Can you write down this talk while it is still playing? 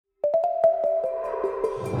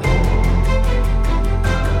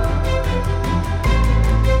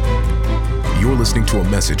You're listening to a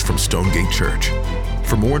message from Stonegate Church.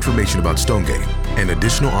 For more information about Stonegate and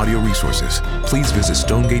additional audio resources, please visit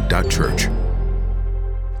stonegate.church.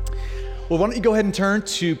 Well, why don't you go ahead and turn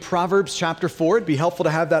to Proverbs chapter 4. It'd be helpful to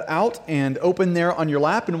have that out and open there on your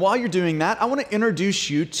lap. And while you're doing that, I want to introduce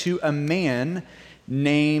you to a man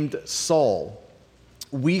named Saul.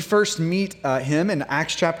 We first meet him in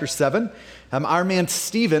Acts chapter 7. Our man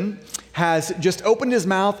Stephen has just opened his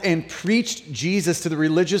mouth and preached Jesus to the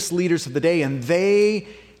religious leaders of the day, and they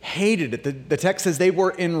hated it. The text says they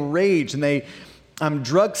were enraged, and they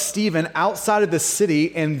dragged Stephen outside of the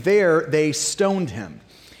city, and there they stoned him.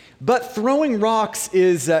 But throwing rocks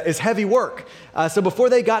is heavy work. So before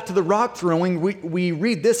they got to the rock throwing, we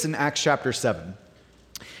read this in Acts chapter 7.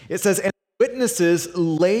 It says, "And witnesses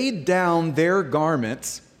laid down their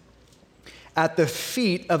garments at the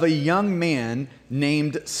feet of a young man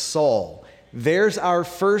named Saul." There's our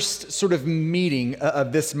first sort of meeting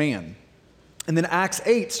of this man. And then Acts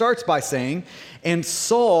 8 starts by saying, "And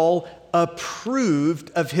Saul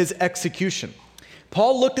approved of his execution."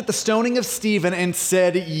 Paul looked at the stoning of Stephen and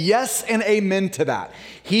said, yes and amen to that.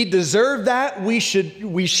 He deserved that. We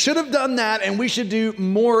should have done that, and we should do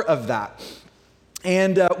more of that.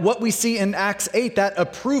 And what we see in Acts 8, that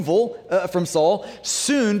approval from Saul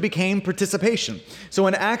soon became participation. So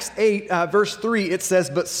in Acts 8, verse 3, it says,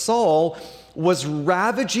 "But Saul was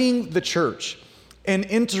ravaging the church, and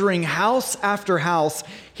entering house after house,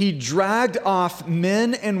 he dragged off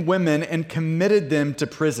men and women and committed them to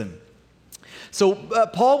prison." So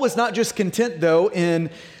Paul was not just content, though,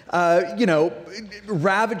 in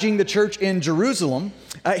ravaging the church in Jerusalem.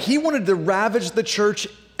 He wanted to ravage the church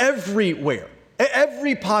everywhere.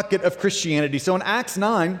 Every pocket of Christianity. So in Acts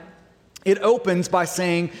 9, it opens by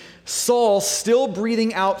saying, "Saul, still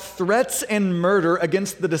breathing out threats and murder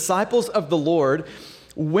against the disciples of the Lord,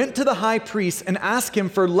 went to the high priest and asked him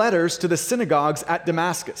for letters to the synagogues at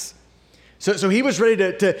Damascus." So he was ready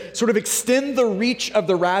to sort of extend the reach of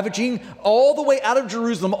the ravaging all the way out of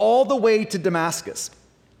Jerusalem, all the way to Damascus.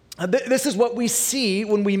 This is what we see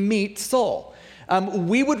when we meet Saul.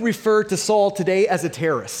 We would refer to Saul today as a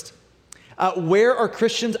terrorist. Where are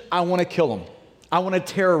Christians? I want to kill them. I want to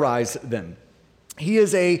terrorize them. He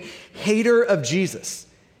is a hater of Jesus.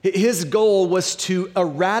 His goal was to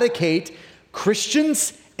eradicate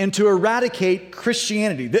Christians and to eradicate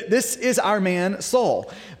Christianity. This is our man,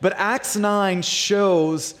 Saul. But Acts 9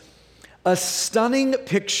 shows a stunning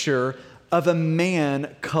picture of a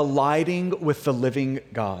man colliding with the living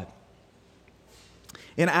God.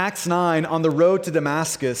 In Acts 9, on the road to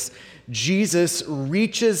Damascus, Jesus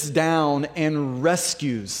reaches down and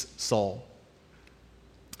rescues Saul.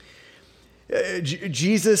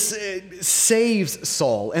 Jesus saves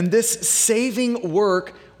Saul, and this saving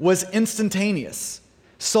work was instantaneous.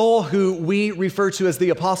 Saul, who we refer to as the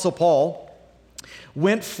Apostle Paul,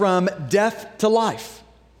 went from death to life.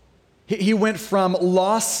 He went from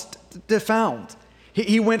lost to found.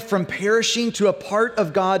 He went from perishing to a part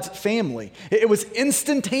of God's family. It was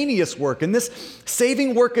instantaneous work. And this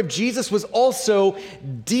saving work of Jesus was also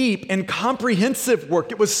deep and comprehensive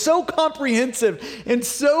work. It was so comprehensive and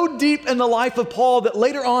so deep in the life of Paul that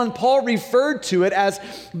later on Paul referred to it as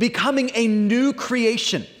becoming a new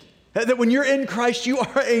creation. That when you're in Christ, you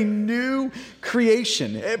are a new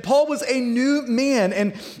creation. Paul was a new man,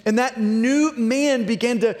 and that new man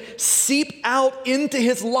began to seep out into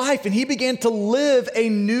his life, and he began to live a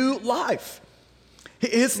new life.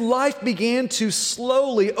 His life began to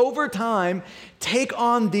slowly, over time, take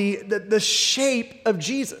on the shape of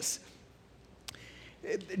Jesus.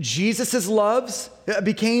 Jesus' loves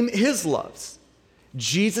became his loves.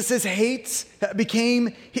 Jesus' hates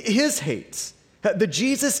became his hates. The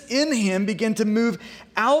Jesus in him began to move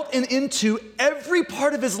out and into every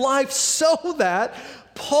part of his life so that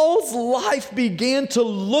Paul's life began to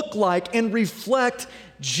look like and reflect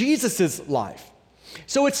Jesus' life.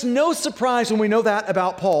 So it's no surprise when we know that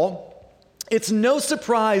about Paul. It's no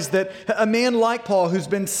surprise that a man like Paul, who's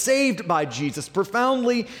been saved by Jesus,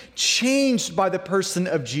 profoundly changed by the person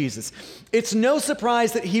of Jesus, it's no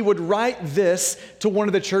surprise that he would write this to one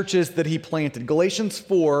of the churches that he planted, Galatians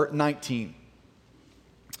 4:19.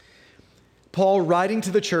 Paul, writing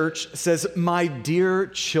to the church, says, "My dear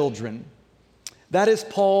children." That is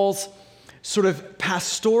Paul's sort of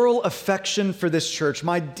pastoral affection for this church.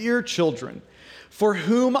 "My dear children, for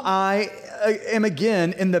whom I am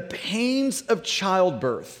again in the pains of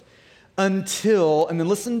childbirth until," and then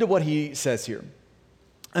listen to what he says here,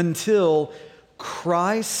 "until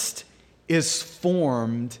Christ is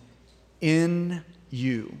formed in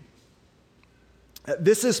you."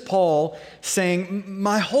 This is Paul saying,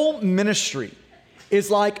 my whole ministry is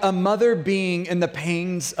like a mother being in the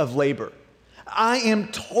pains of labor. I am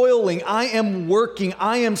toiling, I am working,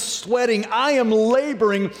 I am sweating, I am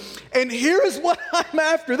laboring, and here is what I'm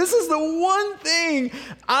after. This is the one thing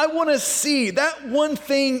I want to see. That one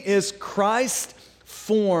thing is Christ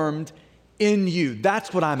formed in you.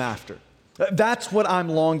 That's what I'm after. That's what I'm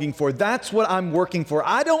longing for. That's what I'm working for.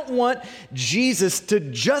 I don't want Jesus to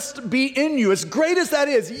just be in you. As great as that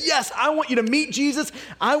is, yes, I want you to meet Jesus.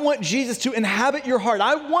 I want Jesus to inhabit your heart.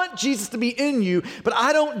 I want Jesus to be in you, but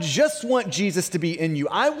I don't just want Jesus to be in you.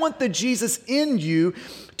 I want the Jesus in you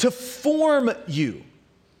to form you.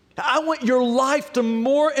 I want your life to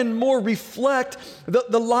more and more reflect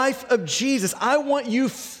the life of Jesus. I want you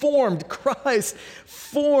formed, Christ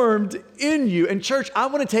formed in you. And church, I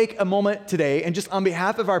want to take a moment today and just on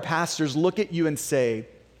behalf of our pastors, look at you and say,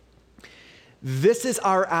 this is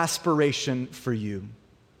our aspiration for you,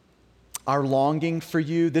 our longing for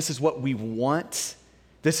you. This is what we want.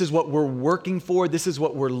 This is what we're working for. This is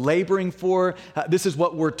what we're laboring for. This is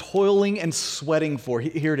what we're toiling and sweating for.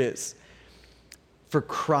 Here it is. For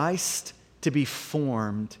Christ to be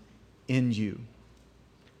formed in you.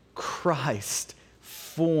 Christ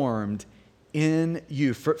formed in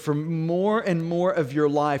you. For more and more of your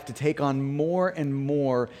life to take on more and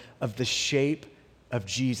more of the shape of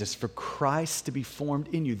Jesus. For Christ to be formed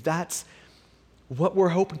in you. That's what we're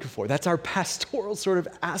hoping for. That's our pastoral sort of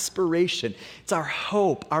aspiration. It's our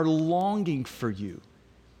hope, our longing for you.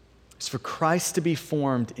 It's for Christ to be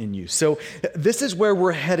formed in you. So this is where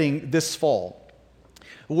we're heading this fall.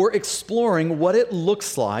 We're exploring what it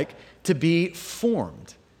looks like to be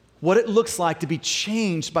formed, what it looks like to be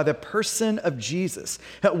changed by the person of Jesus,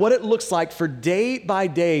 what it looks like for day by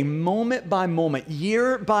day, moment by moment,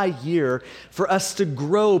 year by year, for us to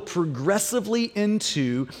grow progressively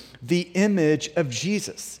into the image of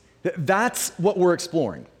Jesus. That's what we're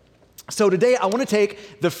exploring. So today I want to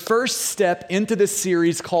take the first step into this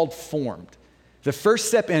series called Formed. The first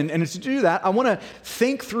step in, and to do that, I want to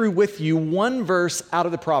think through with you one verse out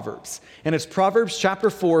of the Proverbs. And it's Proverbs chapter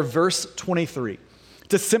 4, verse 23.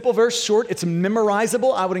 It's a simple verse, short, it's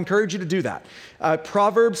memorizable. I would encourage you to do that.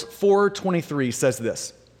 Proverbs 4:23 says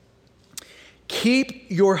this: keep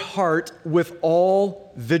your heart with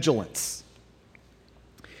all vigilance,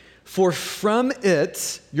 for from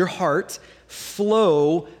it, your heart,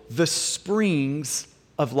 flow the springs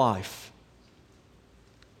of life.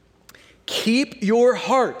 Keep your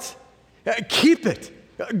heart. Keep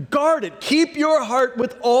it. Guard it. Keep your heart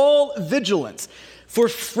with all vigilance. For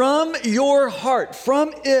from your heart,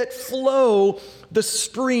 from it flow the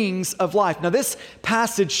springs of life. Now, this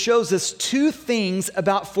passage shows us two things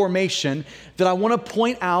about formation that I want to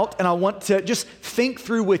point out and I want to just think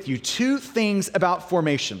through with you. Two things about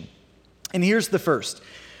formation. And here's the first.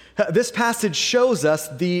 This passage shows us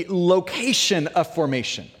the location of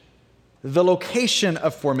formation. The location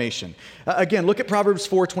of formation. Again, look at Proverbs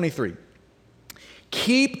 4:23.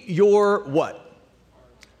 Keep your what?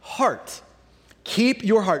 Heart. Keep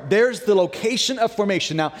your heart. There's the location of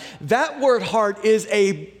formation. Now, that word heart is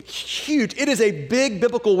it is a big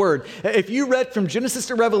biblical word. If you read from Genesis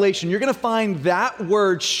to Revelation, you're going to find that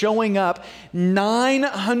word showing up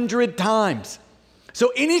 900 times. So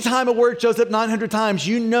anytime a word shows up 900 times,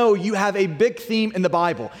 you know you have a big theme in the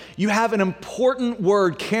Bible. You have an important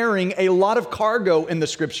word carrying a lot of cargo in the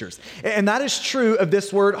scriptures. And that is true of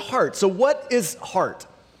this word heart. So what is heart?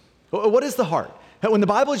 What is the heart? When the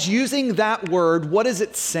Bible is using that word, what is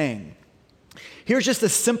it saying? Here's just a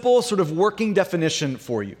simple sort of working definition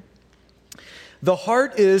for you. The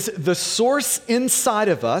heart is the source inside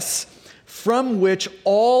of us from which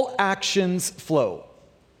all actions flow.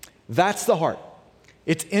 That's the heart.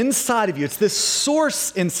 It's inside of you. It's this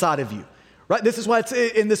source inside of you, right? This is why it's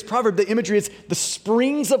in this proverb, the imagery is the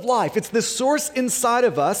springs of life. It's this source inside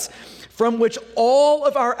of us from which all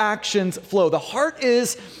of our actions flow. The heart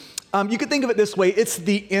is, you could think of it this way. It's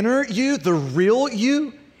the inner you, the real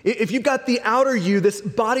you. If you've got the outer you, this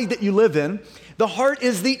body that you live in, the heart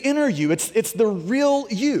is the inner you. It's the real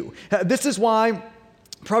you. This is why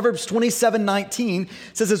Proverbs 27:19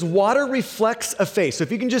 says, as water reflects a face. So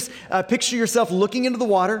if you can just picture yourself looking into the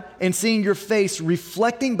water and seeing your face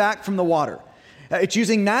reflecting back from the water. It's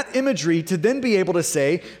using that imagery to then be able to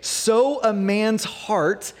say, so a man's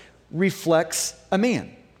heart reflects a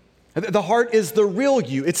man. The heart is the real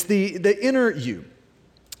you. It's the inner you.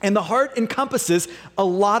 And the heart encompasses a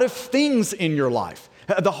lot of things in your life.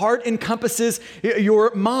 The heart encompasses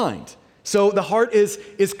your mind. So the heart is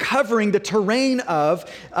covering the terrain of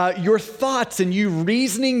your thoughts and you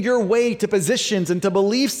reasoning your way to positions and to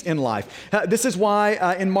beliefs in life. This is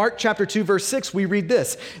why in Mark chapter 2, verse 6, we read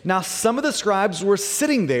this. Now, some of the scribes were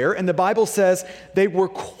sitting there, and the Bible says they were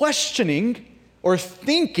questioning or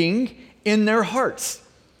thinking in their hearts.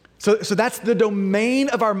 So that's the domain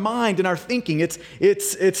of our mind and our thinking. It's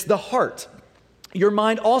the heart. Your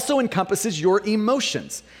mind also encompasses your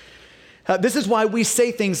emotions. This is why we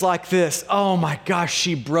say things like this: oh my gosh,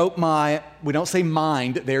 she broke my, we don't say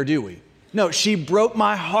mind there, do we? No, she broke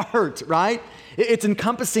my heart, right? It's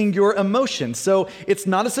encompassing your emotions. So it's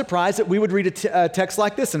not a surprise that we would read a text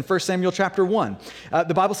like this in 1 Samuel chapter 1.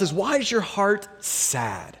 The Bible says, why is your heart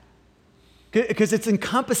sad? Because it's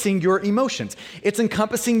encompassing your emotions. It's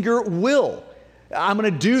encompassing your will. I'm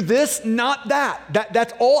going to do this, not that.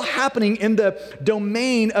 That's all happening in the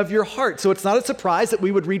domain of your heart. So it's not a surprise that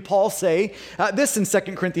we would read Paul say this in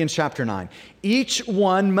 2 Corinthians chapter 9. Each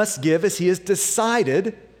one must give as he has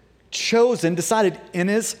decided in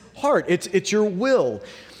his heart. It's your will.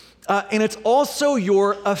 And it's also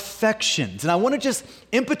your affections. And I want to just,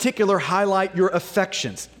 in particular, highlight your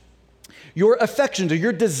affections. Your affections or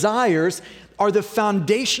your desires are the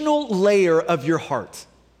foundational layer of your heart.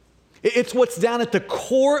 It's what's down at the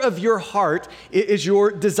core of your heart is your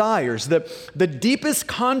desires. The deepest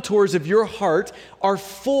contours of your heart are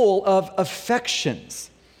full of affections,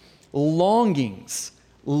 longings,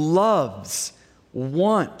 loves,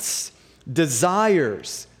 wants,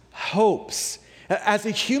 desires, hopes. As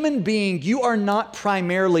a human being, you are not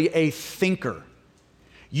primarily a thinker.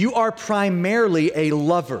 You are primarily a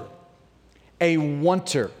lover, a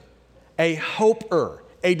wanter, a hoper,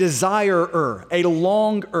 a desirer, a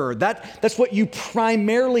longer. That's what you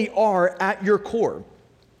primarily are at your core.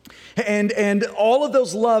 And all of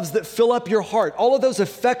those loves that fill up your heart, all of those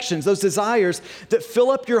affections, those desires that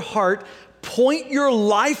fill up your heart, point your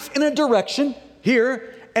life in a direction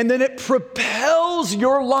here, and then it propels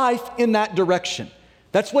your life in that direction.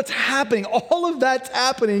 That's what's happening. All of that's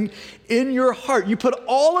happening in your heart. You put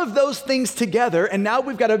all of those things together, and now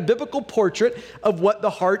we've got a biblical portrait of what the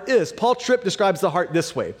heart is. Paul Tripp describes the heart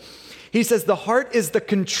this way. He says the heart is the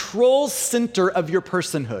control center of your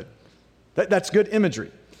personhood. That's good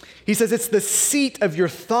imagery. He says it's the seat of your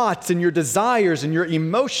thoughts and your desires and your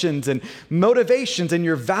emotions and motivations and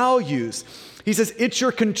your values. He says it's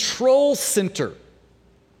your control center.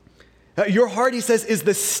 Your heart, he says, is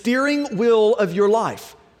the steering wheel of your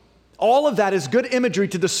life. All of that is good imagery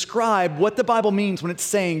to describe what the Bible means when it's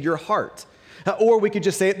saying your heart. Or we could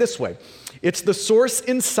just say it this way. It's the source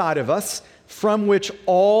inside of us from which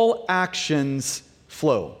all actions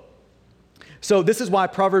flow. So this is why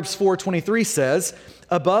Proverbs 4:23 says,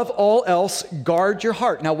 above all else, guard your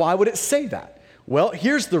heart. Now, why would it say that? Well,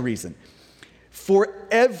 here's the reason. For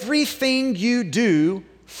everything you do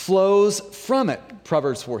flows from it,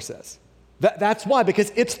 Proverbs 4 says. That's why,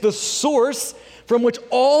 because it's the source from which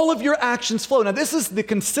all of your actions flow. Now, this is the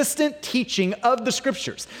consistent teaching of the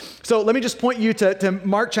scriptures. So let me just point you to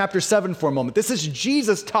Mark chapter 7 for a moment. This is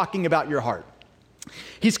Jesus talking about your heart.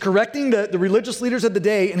 He's correcting the religious leaders of the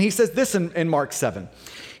day, and he says this in Mark 7.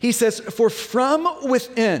 He says, for from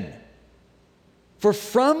within,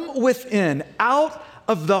 out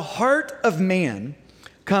of the heart of man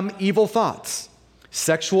come evil thoughts,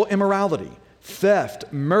 sexual immorality,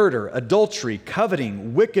 theft, murder, adultery,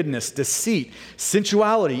 coveting, wickedness, deceit,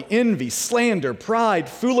 sensuality, envy, slander, pride,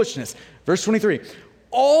 foolishness. Verse 23,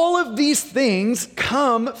 all of these things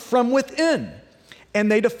come from within,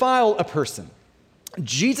 and they defile a person.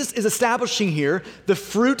 Jesus is establishing here the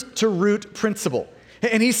fruit to root principle.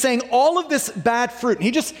 And he's saying all of this bad fruit, and he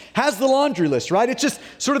just has the laundry list, right? It's just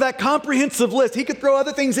sort of that comprehensive list. He could throw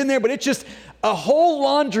other things in there, but it's just a whole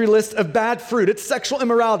laundry list of bad fruit. It's sexual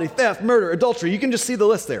immorality, theft, murder, adultery. You can just see the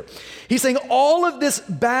list there. He's saying all of this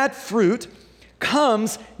bad fruit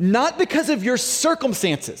comes not because of your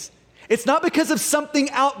circumstances. It's not because of something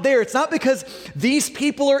out there. It's not because these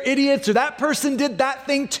people are idiots or that person did that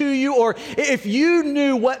thing to you, or if you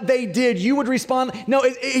knew what they did, you would respond. No,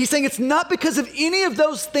 he's saying it's not because of any of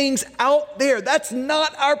those things out there. That's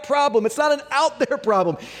not our problem. It's not an out there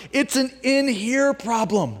problem. It's an in here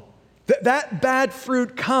problem. That bad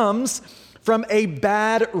fruit comes from a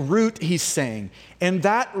bad root, he's saying. And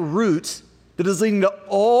that root that is leading to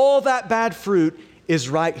all that bad fruit is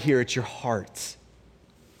right here at your heart.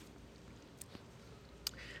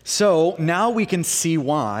 So now we can see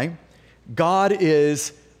why God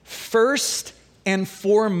is first and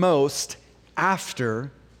foremost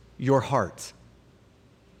after your heart.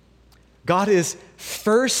 God is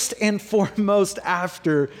first and foremost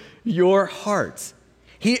after your heart.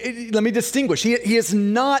 Let me distinguish. He is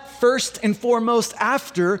not first and foremost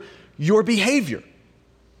after your behavior.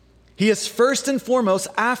 He is first and foremost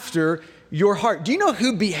after your heart. Do you know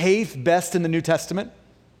who behaved best in the New Testament?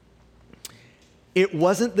 It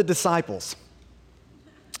wasn't the disciples.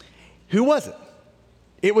 Who was it?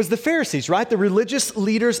 It was the Pharisees, right? The religious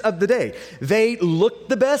leaders of the day. They looked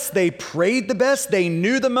the best, they prayed the best, they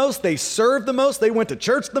knew the most, they served the most, they went to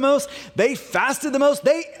church the most, they fasted the most,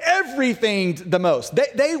 they everythinged the most.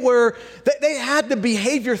 They had the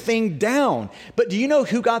behavior thing down. But do you know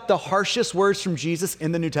who got the harshest words from Jesus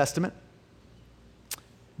in the New Testament?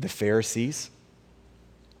 The Pharisees.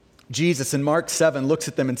 Jesus in Mark 7 looks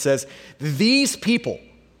at them and says, these people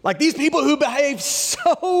who behave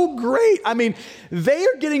so great. I mean, they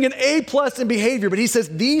are getting an A+ in behavior, but he says,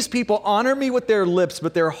 these people honor me with their lips,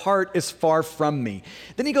 but their heart is far from me.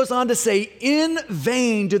 Then he goes on to say, in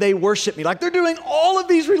vain do they worship me. Like they're doing all of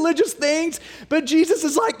these religious things, but Jesus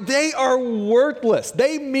is like, they are worthless.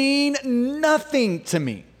 They mean nothing to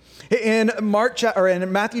me. In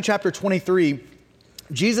Matthew chapter 23,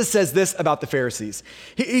 Jesus says this about the Pharisees.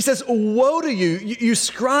 He says, woe to you, you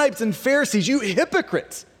scribes and Pharisees, you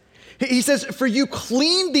hypocrites. He says, for you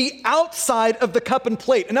clean the outside of the cup and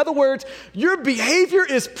plate. In other words, your behavior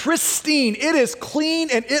is pristine. It is clean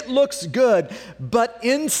and it looks good. But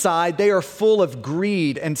inside, they are full of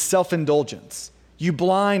greed and self-indulgence. You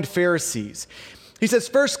blind Pharisees. He says,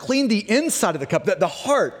 first clean the inside of the cup, the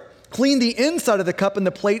heart. Clean the inside of the cup and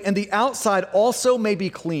the plate, and the outside also may be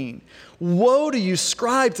clean. Woe to you,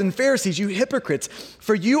 scribes and Pharisees, you hypocrites,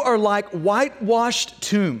 for you are like whitewashed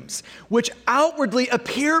tombs, which outwardly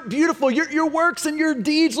appear beautiful. Your works and your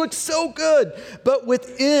deeds look so good, but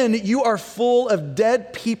within you are full of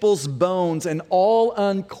dead people's bones and all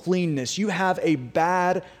uncleanness. You have a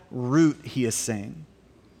bad root, he is saying.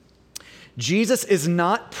 Jesus is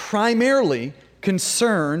not primarily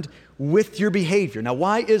concerned with your behavior. Now,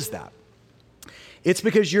 why is that? It's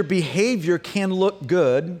because your behavior can look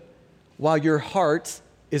good while your heart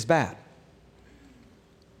is bad.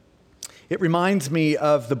 It reminds me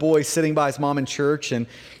of the boy sitting by his mom in church, and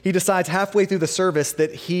he decides halfway through the service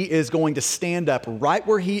that he is going to stand up right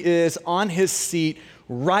where he is on his seat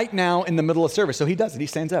right now in the middle of service. So he does it. He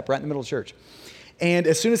stands up right in the middle of church. And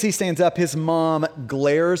as soon as he stands up, his mom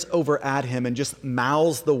glares over at him and just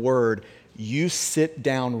mouths the word, you sit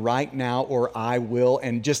down right now or I will.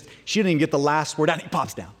 And she didn't even get the last word out. He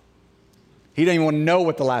pops down. He didn't even want to know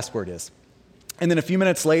what the last word is. And then a few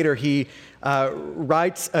minutes later, he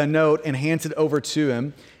writes a note and hands it over to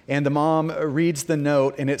him. And the mom reads the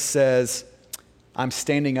note and it says, I'm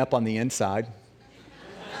standing up on the inside.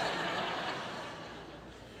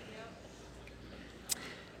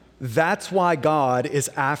 That's why God is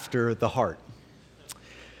after the heart.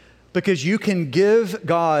 Because you can give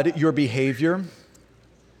God your behavior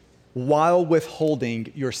while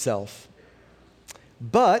withholding yourself.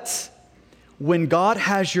 But when God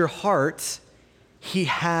has your heart, he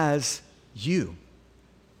has you.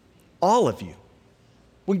 All of you.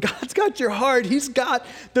 When God's got your heart, he's got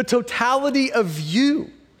the totality of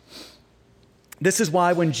you. This is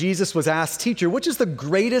why when Jesus was asked, teacher, which is the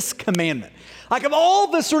greatest commandment? Like of all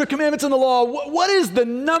the sort of commandments in the law, what is the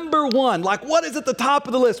number one? Like what is at the top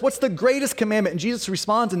of the list? What's the greatest commandment? And Jesus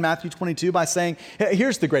responds in Matthew 22 by saying,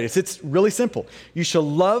 here's the greatest. It's really simple. You shall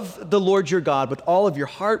love the Lord your God with all of your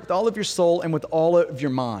heart, with all of your soul, and with all of your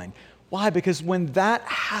mind. Why? Because when that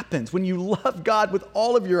happens, when you love God with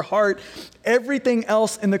all of your heart, everything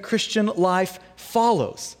else in the Christian life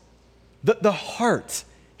follows. The heart.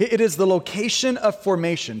 It is the location of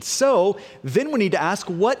formation. So then we need to ask,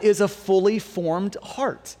 what is a fully formed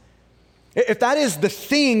heart? If that is the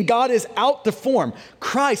thing God is out to form,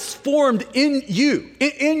 Christ formed in you,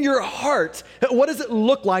 in your heart, what does it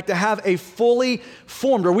look like to have a fully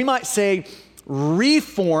formed, or we might say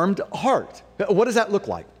reformed heart? What does that look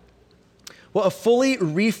like? Well, a fully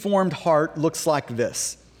reformed heart looks like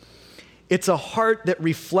this. It's a heart that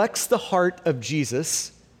reflects the heart of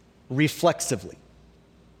Jesus reflexively.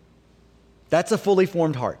 That's a fully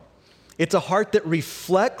formed heart. It's a heart that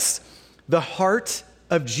reflects the heart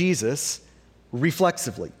of Jesus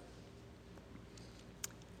reflexively.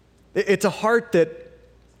 It's a heart that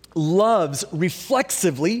loves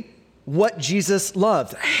reflexively what Jesus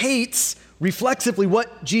loved, hates reflexively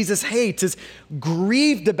what Jesus hates, is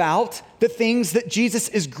grieved about the things that Jesus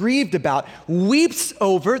is grieved about, weeps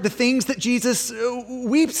over the things that Jesus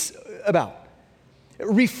weeps about.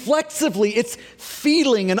 Reflexively, it's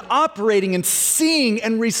feeling and operating and seeing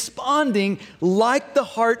and responding like the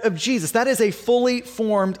heart of Jesus. That is a fully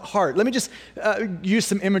formed heart. Let me just use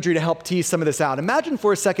some imagery to help tease some of this out. Imagine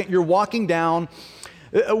for a second you're walking down,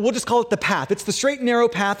 we'll just call it the path. It's the straight and narrow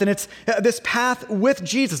path, and it's this path with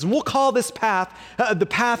Jesus. And we'll call this path the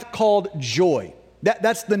path called joy.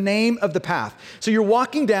 That's the name of the path. So you're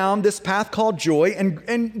walking down this path called joy,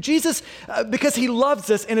 and Jesus, because he loves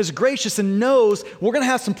us and is gracious and knows we're going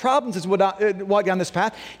to have some problems as we walk down this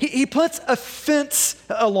path, he puts a fence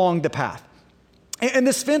along the path. And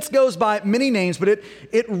this fence goes by many names, but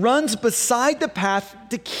it runs beside the path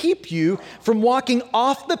to keep you from walking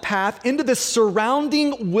off the path into the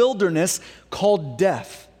surrounding wilderness called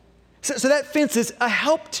death. So that fence is a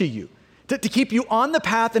help to you, to keep you on the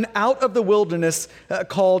path and out of the wilderness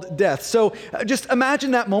called death. So just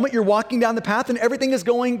imagine that moment. You're walking down the path and everything is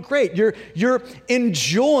going great. You're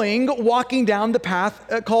enjoying walking down the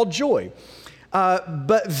path called joy.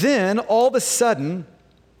 But then all of a sudden,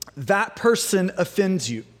 that person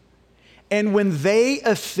offends you. And when they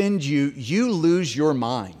offend you, you lose your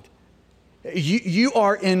mind. You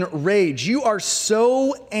are enraged. You are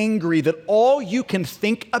so angry that all you can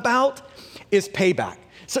think about is payback.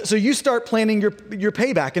 So you start planning your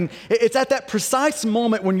payback. And it's at that precise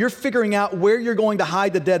moment when you're figuring out where you're going to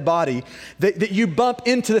hide the dead body that you bump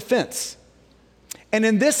into the fence. And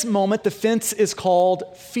in this moment, the fence is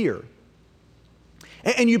called fear.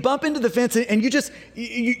 And you bump into the fence and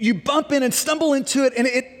you bump in and stumble into it, and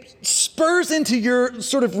it spurs into your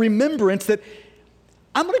sort of remembrance that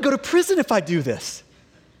I'm going to go to prison if I do this.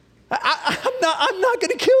 I'm not going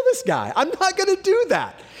to kill this guy. I'm not going to do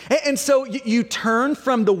that. And so you turn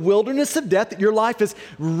from the wilderness of death that your life is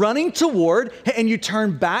running toward, and you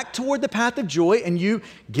turn back toward the path of joy, and you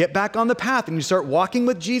get back on the path and you start walking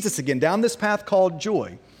with Jesus again down this path called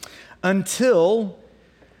joy until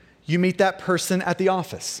you meet that person at the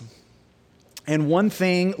office. And one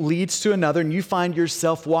thing leads to another, and you find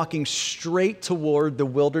yourself walking straight toward the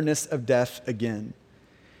wilderness of death again.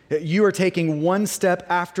 You are taking one step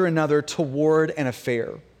after another toward an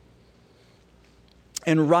affair.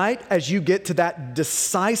 And right as you get to that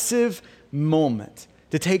decisive moment,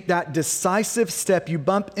 to take that decisive step, you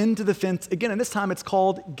bump into the fence again, and this time it's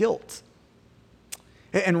called guilt.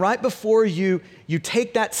 And right before you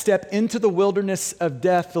take that step into the wilderness of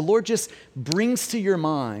death, the Lord just brings to your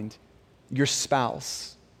mind your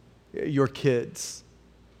spouse, your kids.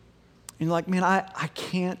 And you're like, man, I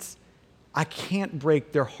can't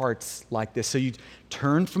break their hearts like this. So you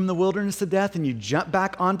turn from the wilderness of death and you jump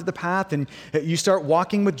back onto the path and you start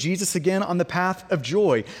walking with Jesus again on the path of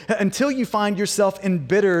joy until you find yourself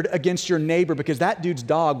embittered against your neighbor because that dude's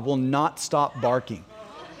dog will not stop barking.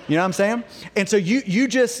 You know what I'm saying? And so you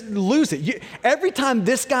just lose it. Every time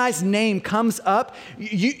this guy's name comes up,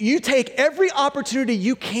 you take every opportunity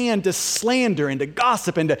you can to slander and to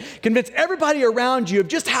gossip and to convince everybody around you of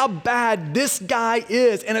just how bad this guy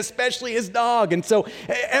is, and especially his dog. And so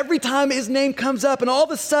every time his name comes up, and all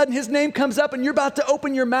of a sudden his name comes up, and you're about to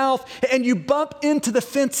open your mouth, and you bump into the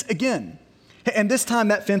fence again. And this time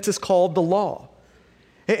that fence is called the law.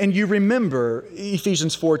 And you remember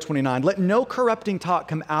Ephesians 4:29, let no corrupting talk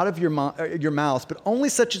come out of your mouths, but only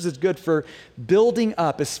such as is good for building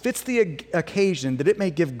up, as fits the occasion, that it may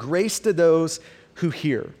give grace to those who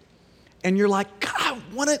hear. And you're like, God,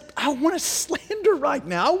 I want to slander right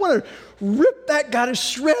now. I want to rip that guy to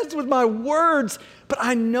shreds with my words, but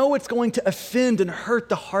I know it's going to offend and hurt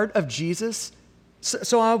the heart of Jesus,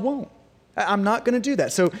 so I won't. I'm not going to do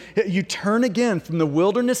that. So you turn again from the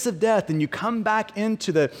wilderness of death and you come back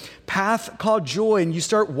into the path called joy and you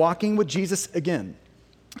start walking with Jesus again.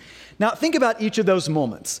 Now, think about each of those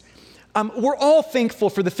moments. We're all thankful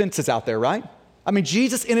for the fences out there, right? I mean,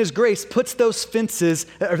 Jesus in his grace puts those fences,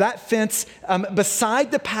 or that fence,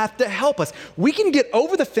 beside the path to help us. We can get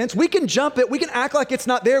over the fence, we can jump it, we can act like it's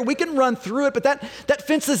not there, we can run through it, but that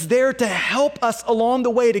fence is there to help us along the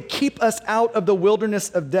way, to keep us out of the wilderness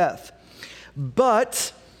of death.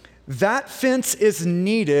 But that fence is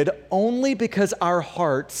needed only because our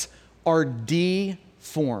hearts are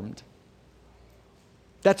deformed.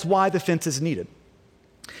 That's why the fence is needed.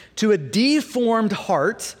 To a deformed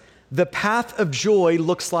heart, the path of joy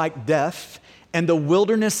looks like death, and the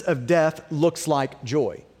wilderness of death looks like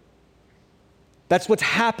joy. That's what's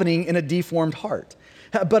happening in a deformed heart.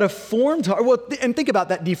 But a formed heart, well, and think about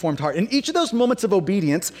that deformed heart. In each of those moments of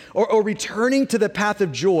obedience or returning to the path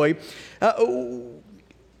of joy,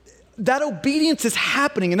 that obedience is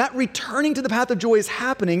happening, and that returning to the path of joy is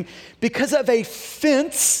happening because of a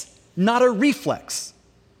fence, not a reflex.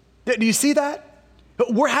 Do you see that?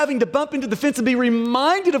 We're having to bump into the fence and be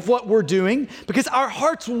reminded of what we're doing because our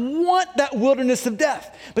hearts want that wilderness of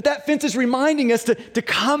death. But that fence is reminding us to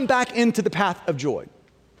come back into the path of joy.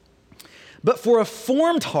 But for a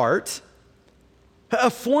formed heart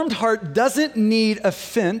doesn't need a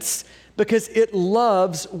fence because it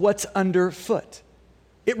loves what's underfoot.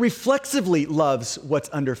 It reflexively loves what's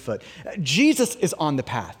underfoot. Jesus is on the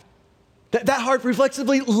path. That heart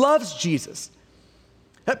reflexively loves Jesus.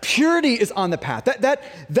 That purity is on the path.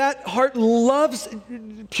 That heart loves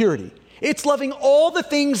purity. It's loving all the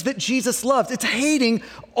things that Jesus loves. It's hating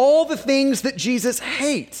all the things that Jesus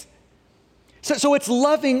hates. So it's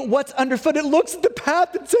loving what's underfoot. It looks at the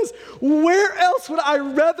path and says, where else would I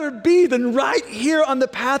rather be than right here on the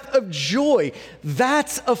path of joy?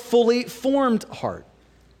 That's a fully formed heart.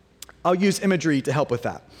 I'll use imagery to help with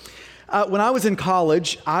that. When I was in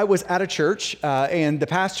college, I was at a church, and the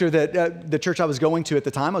pastor the church I was going to at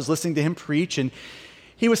the time, I was listening to him preach, and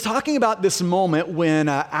he was talking about this moment when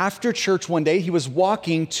after church one day, he was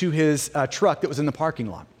walking to his truck that was in the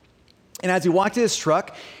parking lot. And as he walked to his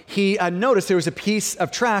truck, he noticed there was a piece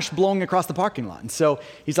of trash blowing across the parking lot. And so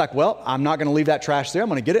he's like, well, I'm not going to leave that trash there. I'm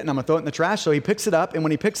going to get it and I'm going to throw it in the trash. So he picks it up. And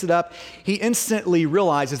when he picks it up, he instantly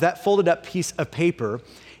realizes that folded up piece of paper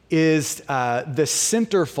is the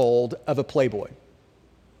centerfold of a Playboy.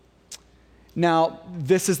 Now,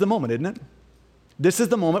 this is the moment, isn't it? This is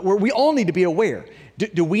the moment where we all need to be aware.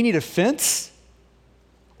 Do we need a fence?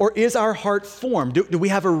 Or is our heart formed? Do we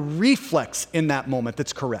have a reflex in that moment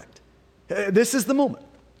that's correct? This is the moment.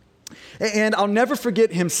 And I'll never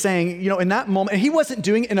forget him saying, in that moment, and he wasn't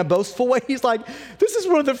doing it in a boastful way. He's like, this is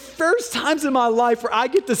one of the first times in my life where I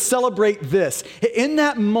get to celebrate this. In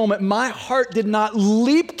that moment, my heart did not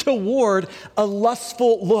leap toward a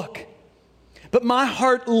lustful look, but my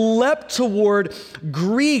heart leapt toward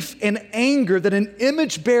grief and anger that an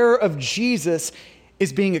image bearer of Jesus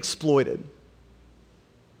is being exploited.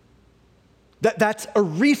 That's a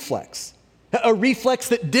reflex. A reflex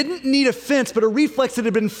that didn't need a fence, but a reflex that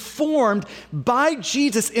had been formed by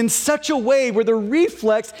Jesus in such a way where the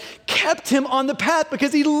reflex kept him on the path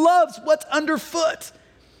because he loves what's underfoot.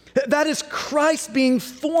 That is Christ being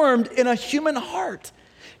formed in a human heart.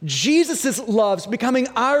 Jesus' loves becoming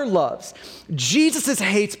our loves. Jesus'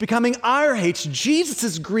 hates becoming our hates.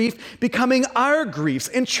 Jesus' grief becoming our griefs.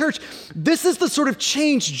 And church, this is the sort of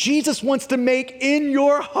change Jesus wants to make in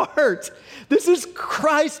your heart. This is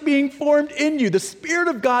Christ being formed in you. The Spirit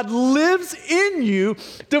of God lives in you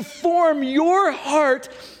to form your heart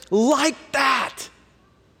like that.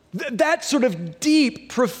 That sort of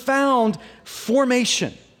deep, profound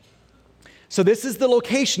formation. So this is the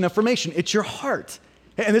location of formation. It's your heart.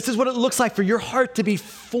 And this is what it looks like for your heart to be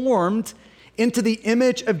formed into the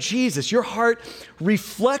image of Jesus. Your heart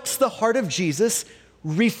reflects the heart of Jesus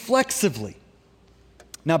reflexively.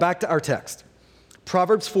 Now back to our text.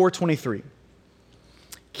 Proverbs 4:23.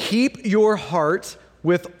 Keep your heart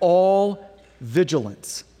with all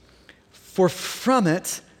vigilance, for from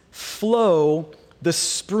it flow the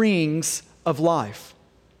springs of life.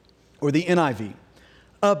 Or the NIV.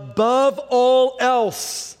 Above all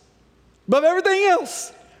else, above everything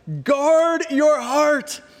else, guard your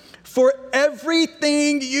heart, for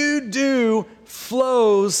everything you do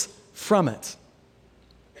flows from it.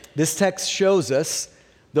 This text shows us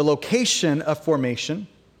the location of formation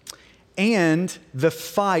and the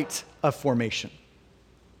fight of formation.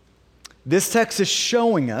 This text is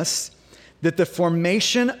showing us that the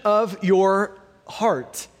formation of your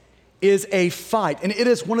heart is a fight, and it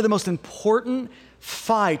is one of the most important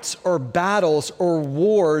fights or battles or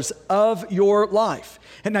wars of your life.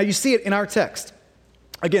 And now you see it in our text.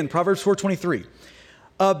 Again, Proverbs 4:23.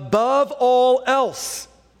 Above all else,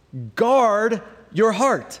 guard your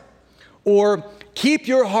heart, or keep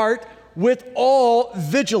your heart with all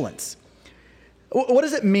vigilance. What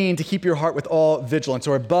does it mean to keep your heart with all vigilance,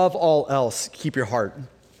 or above all else, keep your heart?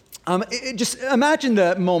 Just imagine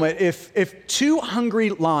the moment if two hungry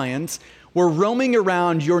lions were roaming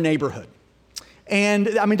around your neighborhood. And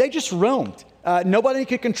they just roamed. Nobody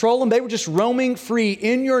could control them. They were just roaming free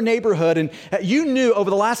in your neighborhood. And you knew over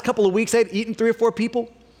the last couple of weeks they'd eaten 3 or 4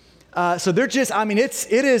 people. So they're just,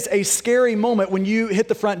 it is a scary moment when you hit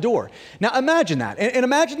the front door. Now imagine that. And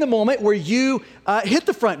imagine the moment where you hit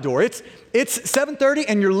the front door. It's 7:30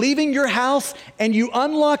 and you're leaving your house and you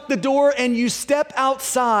unlock the door and you step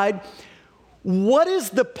outside. What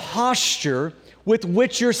is the posture with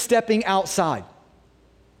which you're stepping outside?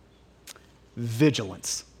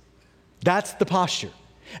 Vigilance. That's the posture.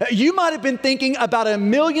 You might have been thinking about a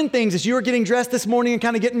million things as you were getting dressed this morning and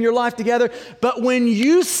kind of getting your life together, but when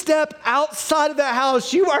you step outside of that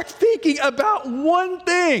house, you are thinking about one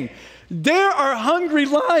thing. There are hungry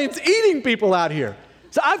lions eating people out here.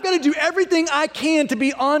 So I've got to do everything I can to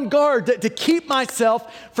be on guard, to keep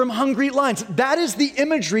myself from hungry lions. That is the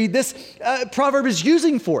imagery this proverb is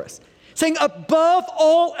using for us. Saying above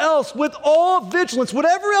all else, with all vigilance,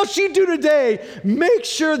 whatever else you do today, make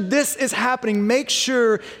sure this is happening. Make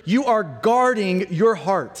sure you are guarding your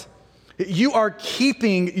heart. You are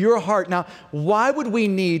keeping your heart. Now, why would we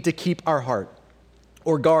need to keep our heart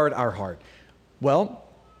or guard our heart? Well,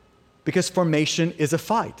 because formation is a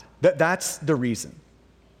fight. That's the reason.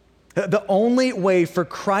 The only way for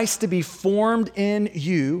Christ to be formed in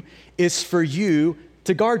you is for you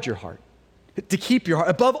to guard your heart, to keep your heart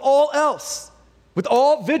above all else, with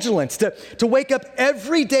all vigilance, to wake up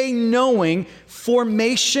every day knowing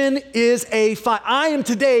formation is a fight. I am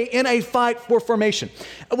today in a fight for formation.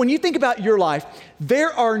 When you think about your life,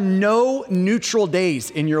 there are no neutral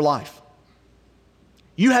days in your life.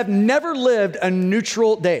 You have never lived a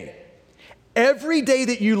neutral day. Every day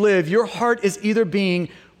that you live, your heart is either being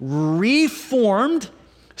reformed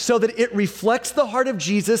so that it reflects the heart of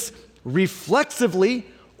Jesus reflexively,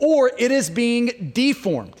 or it is being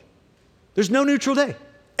deformed. There's no neutral day.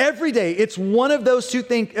 Every day, it's one of those two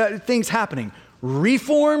things happening,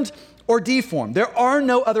 reformed or deformed. There are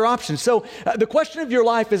no other options. So the question of your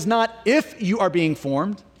life is not if you are being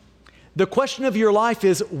formed. The question of your life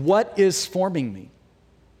is, what is forming me?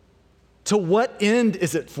 To what end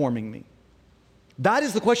is it forming me? That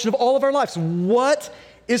is the question of all of our lives. What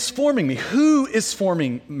is forming me? Who is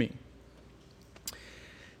forming me?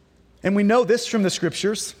 And we know this from the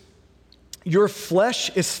scriptures. Your flesh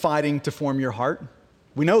is fighting to form your heart.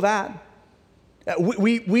 We know that.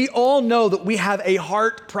 We all know that we have a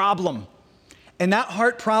heart problem. And that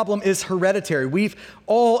heart problem is hereditary. We've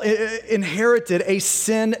all inherited a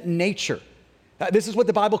sin nature. This is what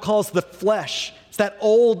the Bible calls the flesh. It's that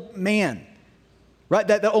old man, right?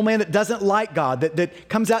 That old man that doesn't like God, that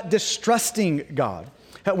comes out distrusting God.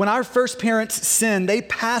 When our first parents sinned, they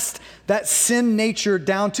passed that sin nature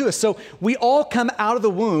down to us. So we all come out of the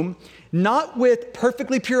womb not with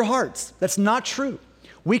perfectly pure hearts. That's not true.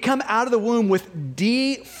 We come out of the womb with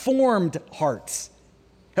deformed hearts.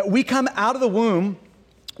 We come out of the womb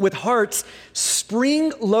with hearts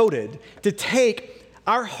spring-loaded to take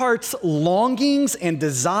our heart's longings and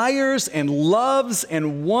desires and loves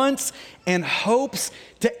and wants and hopes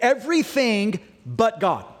to everything but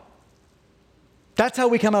God. That's how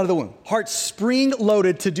we come out of the womb. Hearts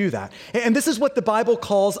spring-loaded to do that. And this is what the Bible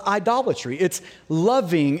calls idolatry. It's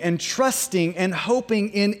loving and trusting and hoping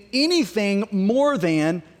in anything more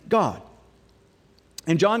than God.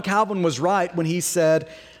 And John Calvin was right when he said,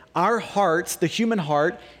 our hearts, the human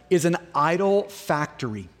heart, is an idol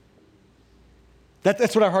factory.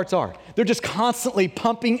 That's what our hearts are. They're just constantly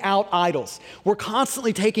pumping out idols. We're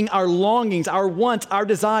constantly taking our longings, our wants, our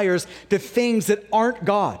desires to things that aren't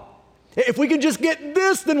God. If we can just get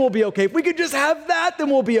this, then we'll be okay. If we could just have that, then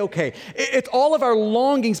we'll be okay. It's all of our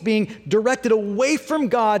longings being directed away from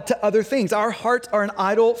God to other things. Our hearts are an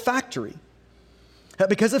idol factory.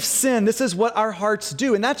 Because of sin, this is what our hearts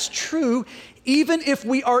do. And that's true even if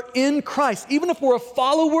we are in Christ. Even if we're a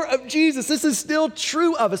follower of Jesus, this is still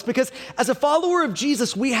true of us. Because as a follower of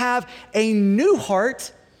Jesus, we have a new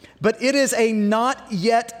heart, but it is a not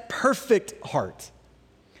yet perfect heart.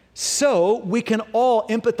 So we can all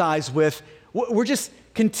empathize with, we're just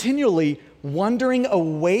continually wandering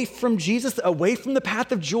away from Jesus, away from the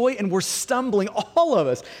path of joy, and we're stumbling, all of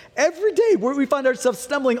us, every day we find ourselves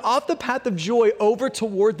stumbling off the path of joy over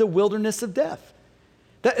toward the wilderness of death.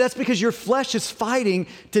 That's because your flesh is fighting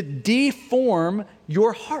to deform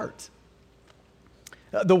your heart.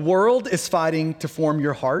 The world is fighting to form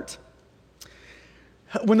your heart.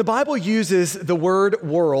 When the Bible uses the word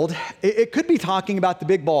world, it could be talking about the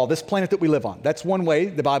big ball, this planet that we live on. That's one way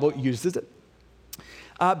the Bible uses it.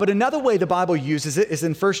 But another way the Bible uses it is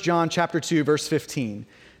in 1 John chapter 2, verse 15.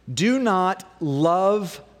 Do not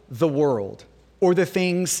love the world or the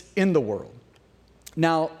things in the world.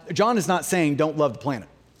 Now, John is not saying don't love the planet.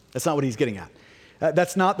 That's not what he's getting at.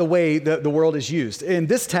 That's not the way the world is used. In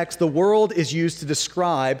this text, the world is used to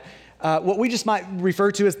describe what we just might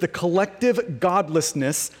refer to as the collective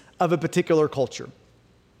godlessness of a particular culture.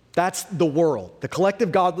 That's the world, the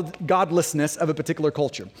collective godlessness of a particular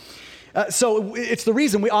culture. So it's the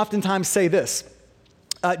reason we oftentimes say this.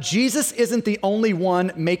 Jesus isn't the only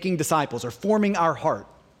one making disciples or forming our heart.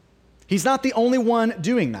 He's not the only one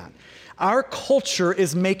doing that. Our culture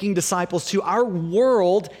is making disciples too. Our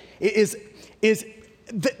world is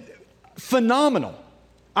phenomenal.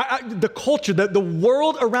 The culture, the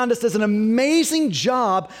world around us does an amazing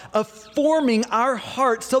job of forming our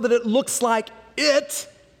heart so that it looks like it,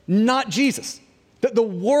 not Jesus. The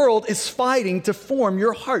world is fighting to form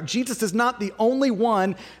your heart. Jesus is not the only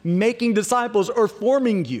one making disciples or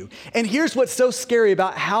forming you. And here's what's so scary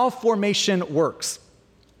about how formation works.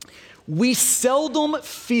 We seldom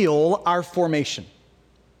feel our formation.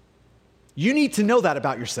 You need to know that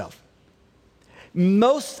about yourself.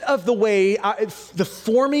 Most of the way the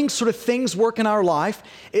forming sort of things work in our life,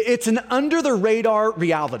 it's an under the radar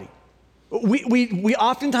reality. We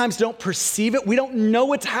oftentimes don't perceive it. We don't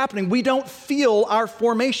know it's happening. We don't feel our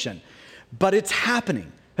formation, but it's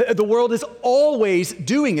happening. The world is always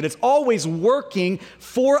doing it. It's always working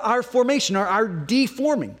for our formation, or our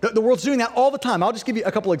deforming. The world's doing that all the time. I'll just give you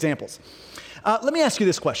a couple examples. Let me ask you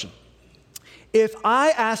this question. If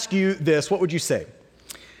I ask you this, what would you say?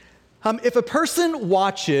 If a person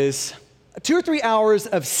watches 2 or 3 hours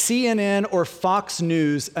of CNN or Fox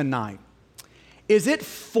News a night, is it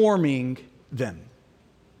forming them?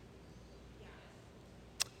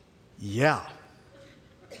 Yeah.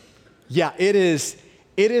 Yeah, it is.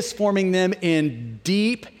 It is forming them in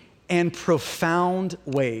deep and profound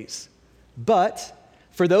ways. But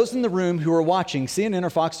for those in the room who are watching CNN or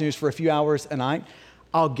Fox News for a few hours a night,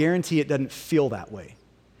 I'll guarantee it doesn't feel that way.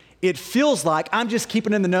 It feels like I'm just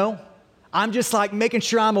keeping in the know. I'm just like making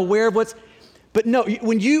sure I'm aware of but no,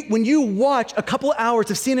 when you watch a couple of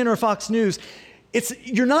hours of CNN or Fox News,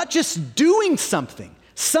 you're not just doing something.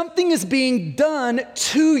 Something is being done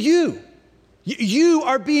to you. You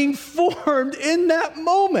are being formed in that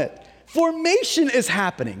moment. Formation is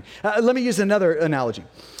happening. Let me use another analogy.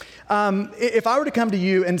 If I were to come to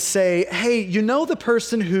you and say, hey, you know the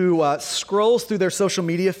person who scrolls through their social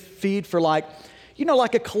media feed for like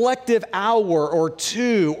a collective hour or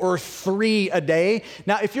 2 or 3 a day.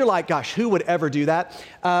 Now, if you're like, gosh, who would ever do that?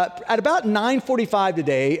 At about 9:45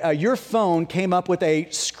 today, your phone came up with a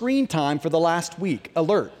screen time for the last week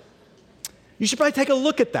alert. You should probably take a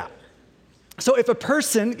look at that. So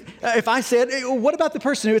if I said, what about the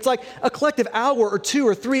person who it's like a collective hour or 2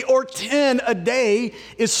 or 3 or 10 a day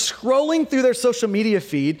is scrolling through their social media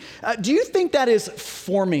feed, do you think that is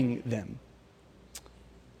forming them?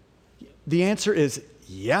 The answer is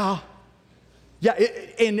yeah. Yeah,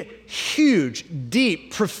 in huge,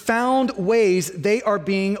 deep, profound ways, they are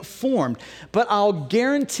being formed. But I'll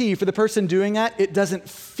guarantee for the person doing that, it doesn't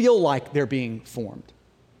feel like they're being formed.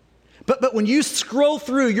 But when you scroll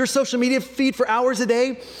through your social media feed for hours a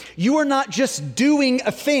day, you are not just doing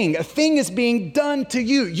a thing. A thing is being done to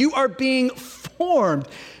you. You are being formed,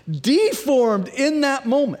 deformed in that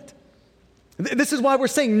moment. This is why we're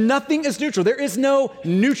saying nothing is neutral. There is no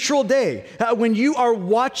neutral day. When you are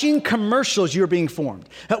watching commercials, you're being formed.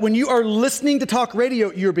 When you are listening to talk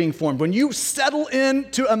radio, you're being formed. When you settle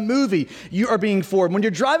into a movie, you are being formed. When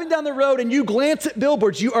you're driving down the road and you glance at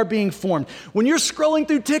billboards, you are being formed. When you're scrolling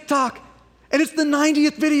through TikTok and it's the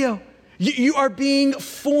 90th video, you are being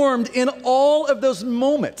formed in all of those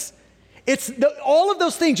moments. All of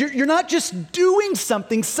those things. You're not just doing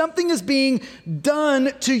something. Something is being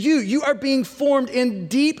done to you. You are being formed in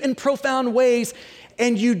deep and profound ways,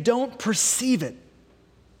 and you don't perceive it.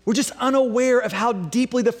 We're just unaware of how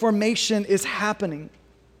deeply the formation is happening.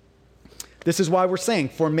 This is why we're saying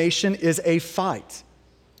formation is a fight.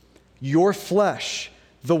 Your flesh,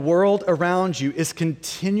 the world around you, is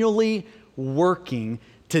continually working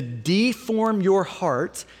to deform your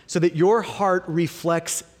heart so that your heart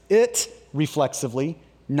reflects it reflexively,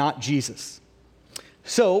 not Jesus.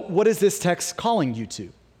 So, what is this text calling you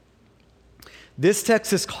to? This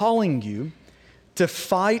text is calling you to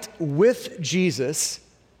fight with Jesus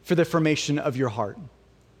for the formation of your heart.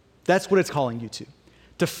 That's what it's calling you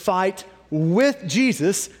to fight with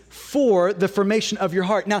Jesus for the formation of your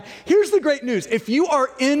heart. Now, here's the great news. If you are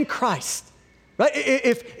in Christ, right?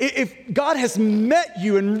 If God has met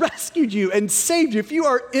you and rescued you and saved you, if you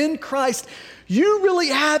are in Christ, you really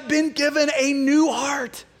have been given a new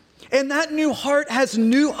heart. And that new heart has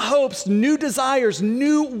new hopes, new desires,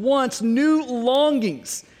 new wants, new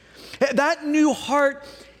longings. That new heart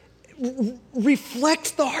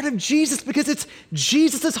reflects the heart of Jesus because it's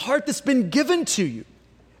Jesus' heart that's been given to you.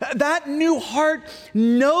 That new heart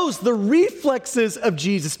knows the reflexes of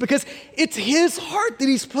Jesus because it's his heart that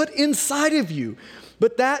he's put inside of you.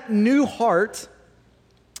 But that new heart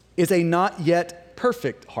is a not yet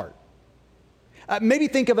perfect heart. Maybe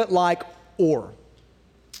think of it like ore.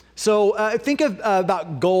 So think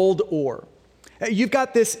about gold ore. You've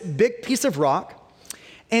got this big piece of rock,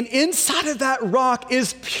 and inside of that rock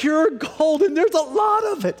is pure gold, and there's a lot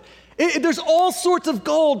of it. There's all sorts of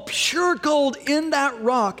gold, pure gold in that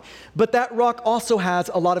rock, but that rock also has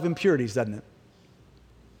a lot of impurities, doesn't it?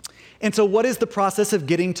 And so what is the process of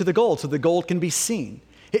getting to the gold so the gold can be seen?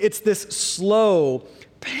 It's this slow,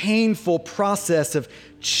 painful process of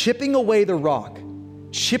chipping away the rock,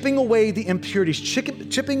 chipping away the impurities,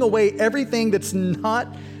 chipping away everything that's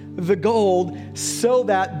not the gold so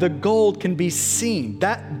that the gold can be seen.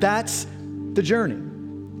 That's the journey.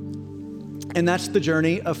 And that's the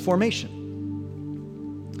journey of formation.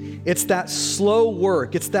 It's that slow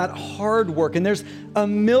work. It's that hard work. And there's a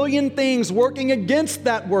million things working against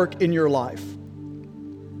that work in your life.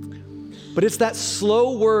 But it's that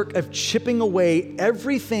slow work of chipping away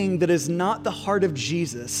everything that is not the heart of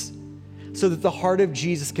Jesus so that the heart of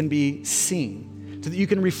Jesus can be seen, so that you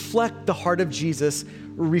can reflect the heart of Jesus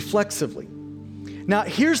reflexively. Now,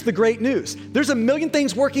 here's the great news. There's a million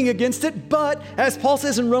things working against it, but as Paul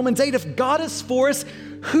says in Romans 8, if God is for us,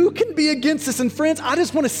 who can be against us? And friends, I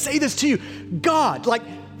just want to say this to you. God, like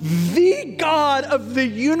the God of the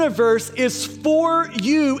universe, is for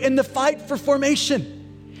you in the fight for formation.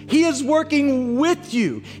 He is working with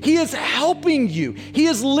you. He is helping you. He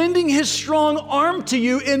is lending his strong arm to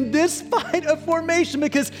you in this fight of formation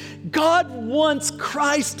because God wants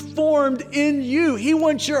Christ formed in you. He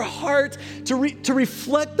wants your heart to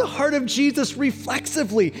reflect the heart of Jesus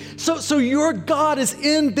reflexively. So your God is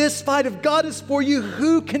in this fight. If God is for you,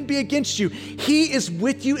 who can be against you? He is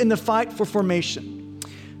with you in the fight for formation.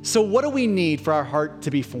 So what do we need for our heart to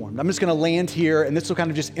be formed? I'm just going to land here, and this will kind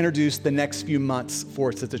of just introduce the next few months for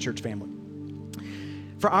us as a church family.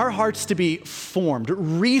 For our hearts to be formed,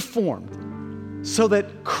 reformed, so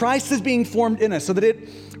that Christ is being formed in us, so that it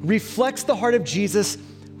reflects the heart of Jesus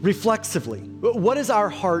reflexively. What does our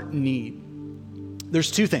heart need? There's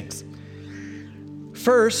two things.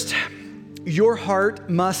 First, your heart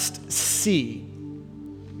must see.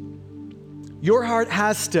 Your heart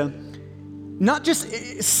has to not just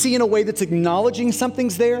see in a way that's acknowledging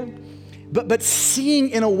something's there, but seeing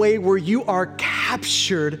in a way where you are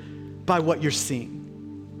captured by what you're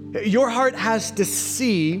seeing. Your heart has to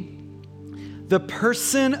see the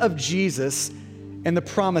person of Jesus and the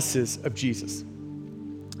promises of Jesus.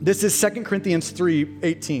 This is 2 Corinthians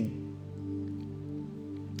 3:18.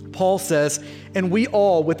 Paul says, "And we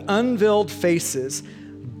all with unveiled faces,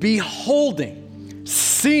 beholding,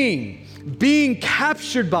 seeing, being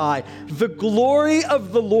captured by the glory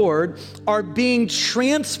of the Lord, are being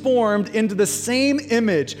transformed into the same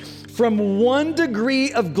image from one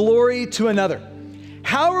degree of glory to another."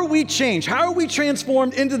 How are we changed? How are we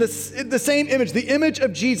transformed into the same image, the image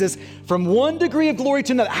of Jesus, from one degree of glory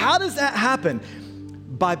to another? How does that happen?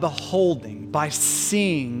 By beholding, by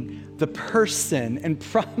seeing the person and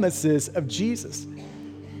promises of Jesus.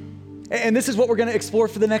 And this is what we're going to explore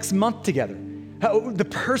for the next month together. We're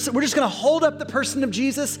just going to hold up the person of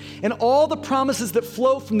Jesus and all the promises that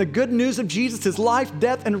flow from the good news of Jesus, his life,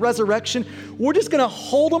 death, and resurrection. We're just going to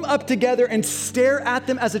hold them up together and stare at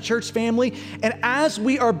them as a church family. And as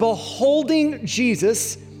we are beholding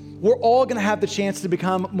Jesus, we're all going to have the chance to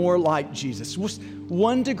become more like Jesus.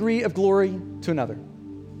 One degree of glory to another.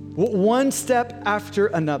 One step after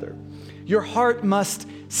another. Your heart must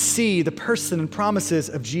see the person and promises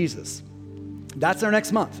of Jesus. That's our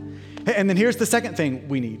next month. And then here's the second thing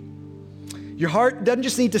we need. Your heart doesn't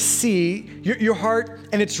just need to see, your heart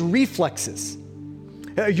and its reflexes.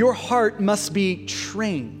 Your heart must be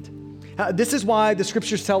trained. This is why the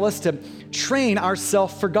scriptures tell us to train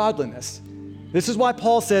ourselves for godliness. This is why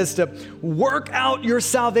Paul says to work out your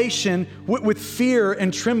salvation with fear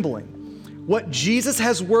and trembling. What Jesus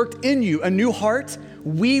has worked in you, a new heart,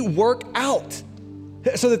 we work out.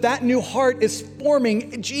 So that new heart is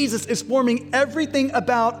forming, Jesus is forming everything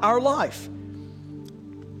about our life.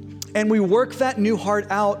 And we work that new heart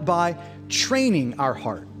out by training our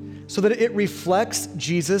heart so that it reflects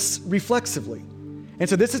Jesus reflexively. And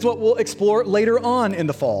so this is what we'll explore later on in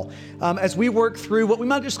the fall as we work through what we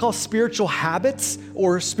might just call spiritual habits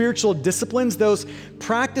or spiritual disciplines, those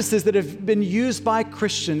practices that have been used by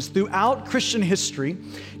Christians throughout Christian history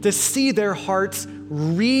to see their hearts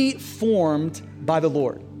reformed by the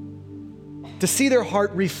Lord, to see their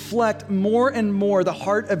heart reflect more and more the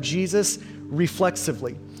heart of Jesus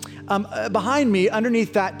reflexively. Behind me,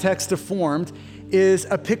 underneath that text of formed, is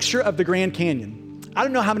a picture of the Grand Canyon. I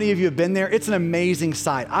don't know how many of you have been there. It's an amazing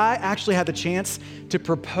sight. I actually had the chance to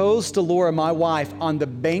propose to Laura, my wife, on the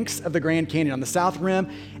banks of the Grand Canyon, on the South Rim.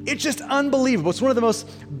 It's just unbelievable. It's one of the most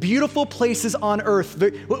beautiful places on earth.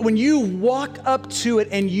 When you walk up to it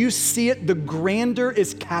and you see it, the grandeur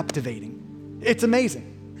is captivating. It's amazing.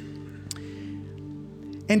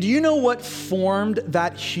 And do you know what formed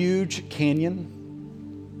that huge canyon?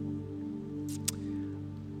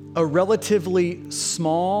 A relatively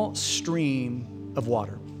small stream of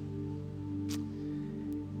water.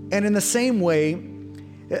 And in the same way,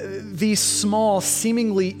 these small,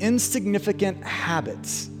 seemingly insignificant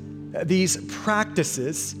habits, these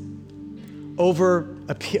practices, over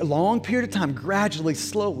a long period of time, gradually,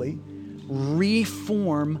 slowly,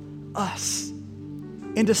 reform us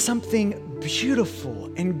into something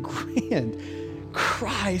beautiful and grand.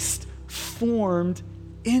 Christ formed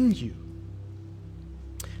in you.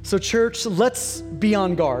 So church, let's be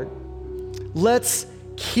on guard. Let's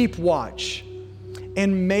keep watch.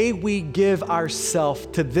 And may we give ourselves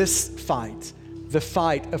to this fight, the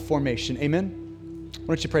fight of formation. Amen? Why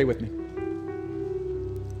don't you pray with me?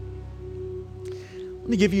 Let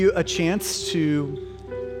me give you a chance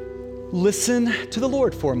to listen to the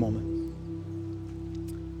Lord for a moment.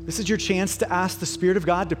 This is your chance to ask the Spirit of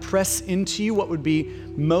God to press into you what would be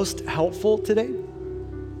most helpful today.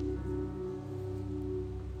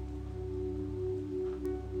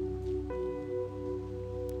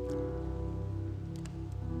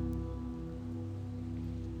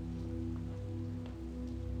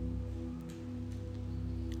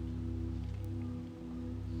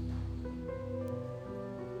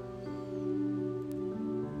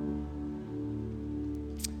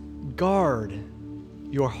 Guard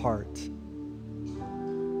your heart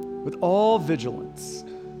with all vigilance.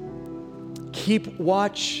 Keep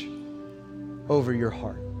watch over your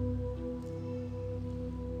heart.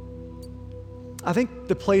 I think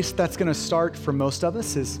the place that's going to start for most of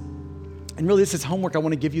us is, and really this is homework I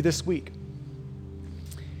want to give you this week.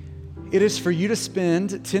 It is for you to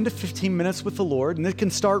spend 10 to 15 minutes with the Lord, and it can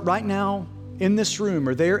start right now in this room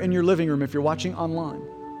or there in your living room if you're watching online.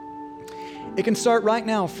 It can start right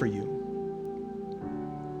now for you.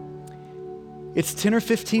 It's 10 or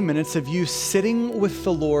 15 minutes of you sitting with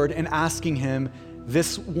the Lord and asking Him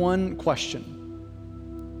this one question.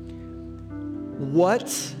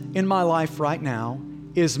 What in my life right now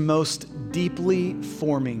is most deeply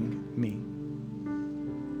forming me?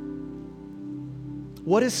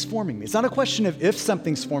 What is forming me? It's not a question of if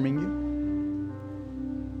something's forming you.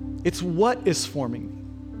 It's what is forming me.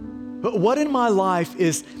 But what in my life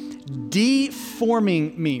is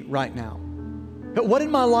deforming me right now? What in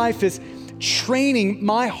my life is training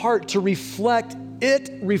my heart to reflect it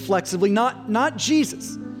reflexively, not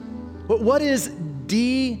Jesus, but what is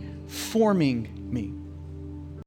deforming me?